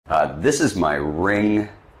This is my Ring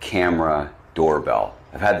camera doorbell.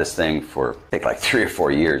 I've had this thing for I think like 3 or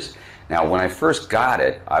 4 years. Now, when I first got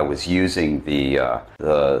it, I was using the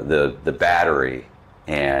battery,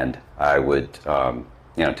 and I would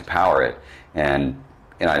to power it, and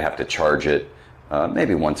I'd have to charge it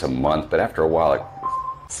maybe once a month. But after a while,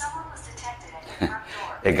 Someone was detected at your front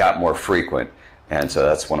door. it got more frequent, and so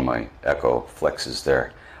that's one of my Echo Flexes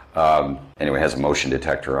there. Anyway, it has a motion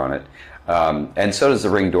detector on it. And so does the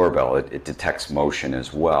Ring doorbell. It detects motion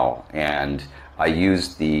as well. And I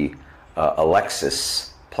use the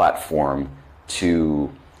Alexis platform to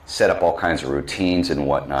set up all kinds of routines and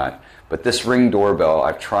whatnot. But this Ring doorbell,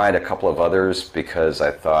 I've tried a couple of others because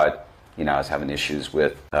I thought, I was having issues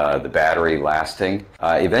with the battery lasting.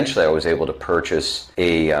 Eventually, I was able to purchase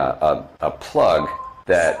a plug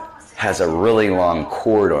that has a really long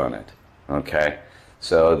cord on it, okay?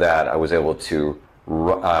 So that I was able to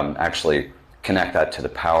actually connect that to the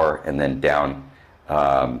power and then down,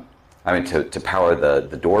 to power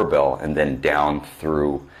the doorbell and then down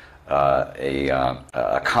through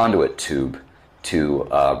a conduit tube to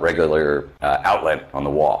a regular outlet on the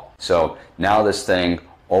wall. So now this thing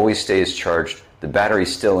always stays charged. The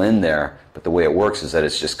battery's still in there, but the way it works is that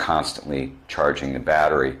it's just constantly charging the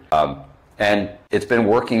battery. And it's been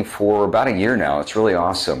working for about a year now. It's really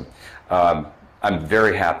awesome. I'm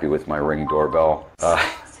very happy with my Ring doorbell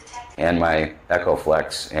and my Echo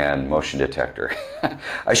Flex and motion detector.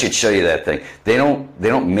 I should show you that thing. They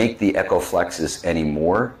don't make the Echo Flexes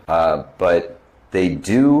anymore, but they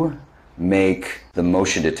do make the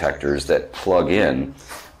motion detectors that plug in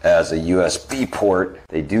as a USB port.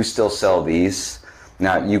 They do still sell these.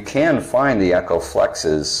 Now, you can find the Echo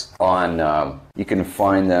Flexes on, you can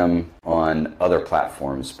find them on other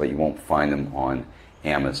platforms, but you won't find them on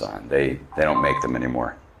Amazon. They don't make them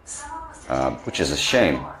anymore, which is a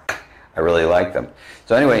shame. I really like them.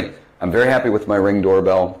 So anyway, I'm very happy with my Ring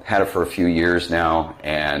doorbell. Had it for a few years now,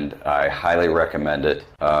 and I highly recommend it.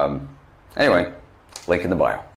 Anyway, link in the bio.